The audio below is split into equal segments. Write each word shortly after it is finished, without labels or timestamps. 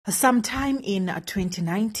Sometime in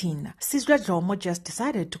 2019, Sizwe Dlomo just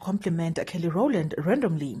decided to compliment Kelly Rowland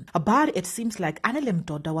randomly, but it seems like Anele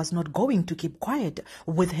Mdoda was not going to keep quiet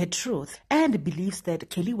with her truth and believes that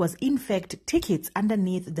Kelly was in fact tickets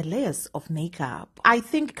underneath the layers of makeup. I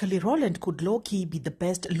think Kelly Rowland could low-key be the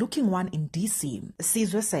best looking one in DC,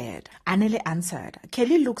 Sizwe said. Anele answered,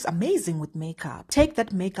 Kelly looks amazing with makeup. Take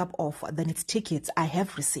that makeup off, then it's tickets. I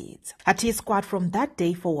have receipts. At his squad from that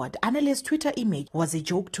day forward, Anele's Twitter image was a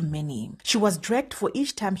joke to many. She was dragged for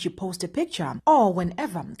each time she posted a picture or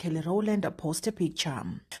whenever Kelly Rowland posted a picture.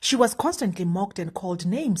 She was constantly mocked and called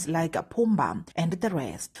names like Pumba and the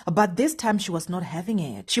rest. But this time she was not having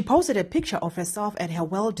it. She posted a picture of herself at her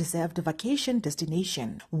well-deserved vacation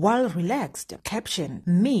destination. Well relaxed. Caption,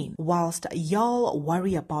 me whilst y'all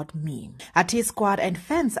worry about me. At his squad and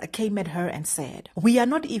fans came at her and said, we are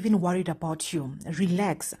not even worried about you.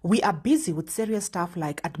 Relax. We are busy with serious stuff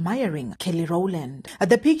like admiring Kelly Rowland.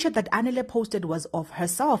 The picture that Anele posted was of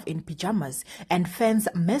herself in pajamas, and fans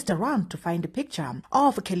messed around to find a picture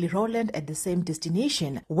of Kelly Rowland at the same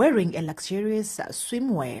destination wearing a luxurious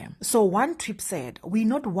swimwear. So one tweet said, we're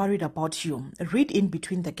not worried about you. Read in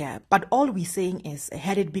between the gap. But all we're saying is,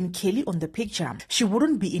 had it been Kelly on the picture, she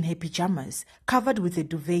wouldn't be in her pajamas, covered with a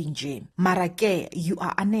duvet nje. Marake, you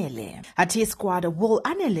are Anele. At his squad, will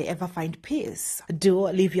Anele ever find peace? Do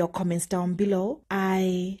leave your comments down below.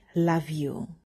 I love you.